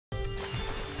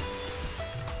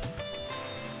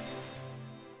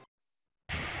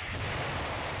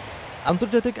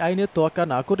আন্তর্জাতিক আইনে তোয়াক্কা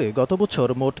না করে গত বছর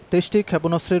মোট ২৩টি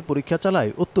ক্ষেপণাস্ত্রের পরীক্ষা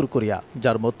চালায় উত্তর কোরিয়া,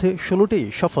 যার মধ্যে ১৬টি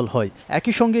সফল হয়।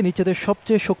 একই সঙ্গে নিজেদের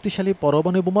সবচেয়ে শক্তিশালী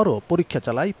পরমাণু বোমারও পরীক্ষা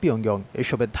চালায় পিয়ংইয়ং।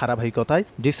 এসবের ধারাবাহিকতায়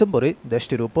ডিসেম্বরে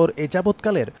দেশটির উপর এ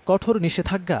যাবৎকালের কঠোর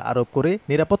নিষেধাজ্ঞা আরোপ করে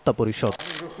নিরাপত্তা পরিষদ।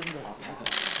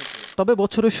 তবে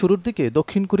বছরের শুরুর দিকে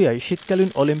দক্ষিণ কোরিয়ায় শীতকালীন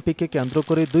অলিম্পিককে কেন্দ্র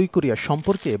করে দুই কোরিয়ার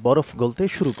সম্পর্কে বরফ গলতে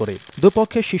শুরু করে।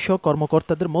 দুপক্ষের শীর্ষ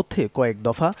কর্মকর্তাদের মধ্যে কয়েক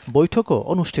দফা বৈঠকও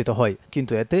অনুষ্ঠিত হয়,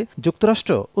 কিন্তু এতে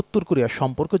যুক্তরাষ্ট্র উত্তর কোরিয়ার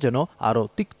সম্পর্ক যেন আরও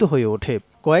তিক্ত হয়ে ওঠে।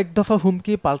 কয়েক দফা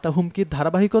হুমকি পাল্টা হুমকির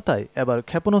ধারাবাহিকতায় এবার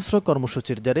ক্ষেপণাস্ত্র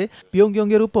কর্মসূচির জেরে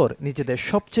পিয়ংইয়ংয়ের উপর নিজেদের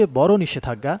সবচেয়ে বড়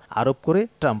নিষেধাজ্ঞা আরোপ করে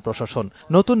ট্রাম্প প্রশাসন।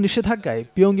 নতুন নিষেধাজ্ঞায়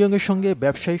পিয়ংইয়ংয়ের সঙ্গে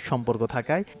ব্যবসায়িক সম্পর্ক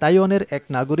থাকায় তাইওয়ানের এক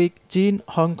নাগরিক, চীন,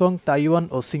 হংকং, তাইওয়ান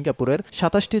ও সিঙ্গাপুরের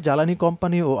 ২৭টি জ্বালানি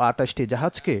কোম্পানি ও ২৮টি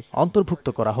জাহাজকে অন্তর্ভুক্ত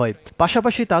করা হয়।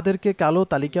 পাশাপাশি তাদেরকে কালো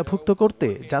তালিকাভুক্ত করতে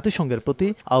জাতিসংঘের প্রতি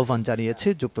আহ্বান জানিয়েছে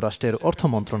যুক্তরাষ্ট্রের অর্থ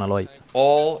মন্ত্রণালয়।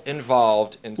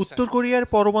 উত্তর কোরিয়ার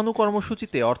পরমাণু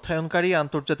কর্মসূচিতে অর্থায়নকারী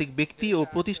আন্তর্জাতিক ব্যক্তি ও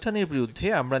প্রতিষ্ঠানের বিরুদ্ধে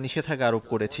আমরা নিষেধাজ্ঞা আরোপ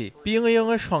করেছি।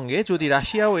 পিয়ংইয়ংয়ের সঙ্গে যদি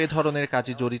রাশিয়াও এ ধরনের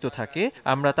কাজে জড়িত থাকে,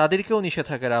 আমরা তাদেরকেও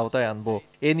নিষেধাজ্ঞার আওতায় আনব।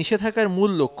 এই নিষেধাজ্ঞার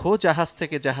মূল লক্ষ্য জাহাজ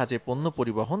থেকে জাহাজে পণ্য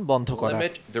পরিবহন বন্ধ করা।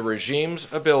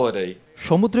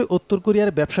 সমুদ্রে উত্তর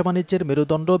কোরিয়ার ব্যবসা বাণিজ্যের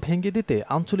মেরুদণ্ড ভেঙে দিতে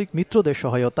আঞ্চলিক মিত্রদের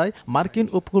সহায়তায় মার্কিন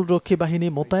উপকূলরক্ষী বাহিনী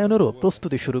মোতায়েনেরও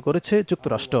প্রস্তুতি শুরু করেছে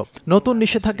যুক্তরাষ্ট্র। নতুন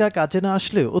নিষেধাজ্ঞা কাজে না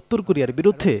আসলে উত্তর কোরিয়ার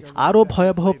বিরুদ্ধে আরও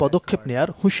ভয়াবহ পদক্ষেপ নেয়ার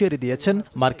হুঁশিয়ারি দিয়েছেন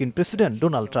মার্কিন প্রেসিডেন্ট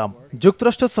ডোনাল্ড ট্রাম্প।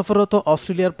 যুক্তরাষ্ট্র সফররত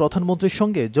অস্ট্রেলিয়ার প্রধানমন্ত্রীর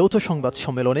সঙ্গে যৌথ সংবাদ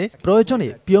সম্মেলনে প্রয়োজনে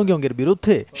পিয়ংইয়ংয়ের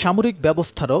বিরুদ্ধে সামরিক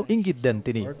ব্যবস্থারও ইঙ্গিত দেন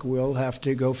তিনি।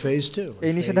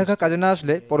 এই নিষেধাজ্ঞা কাজে না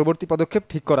আসলে পরবর্তী পদক্ষেপ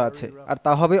ঠিক করা আছে, আর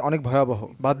তা হবে অনেক ভয়াবহ।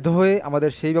 বাধ্য হয়ে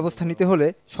আমাদের সেই ব্যবস্থা নিতে হলে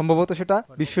সম্ভবত সেটা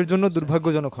বিশ্বের জন্য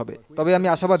দুর্ভাগ্যজনক হবে। তবে আমি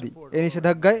আশাবাদী এই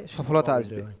নিষেধাজ্ঞায় সফলতা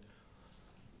আসবে।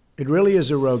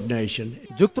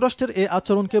 যুক্তরাষ্ট্রের এ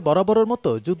আচরণকে বরাবরের মতো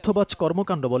যুদ্ধবাজ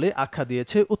কর্মকাণ্ড বলে আখ্যা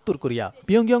দিয়েছে উত্তর কোরিয়া।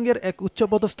 পিয়ংইয়ংয়ের এক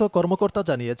উচ্চপদস্থ কর্মকর্তা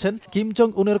জানিয়েছেন, কিম জং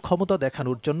উনের ক্ষমতা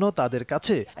দেখানোর জন্য তাদের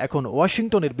কাছে এখন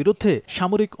ওয়াশিংটনের বিরুদ্ধে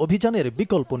সামরিক অভিযানের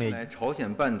বিকল্প নেই।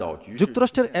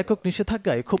 যুক্তরাষ্ট্রের একক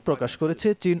নিষেধাজ্ঞায় ক্ষোভ প্রকাশ করেছে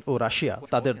চীন ও রাশিয়া।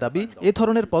 তাদের দাবি, এ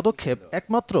ধরনের পদক্ষেপ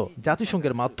একমাত্র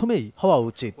জাতিসংঘের মাধ্যমেই হওয়া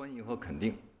উচিত।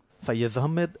 ফাইয়াজ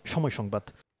আহমেদ, সময় সংবাদ।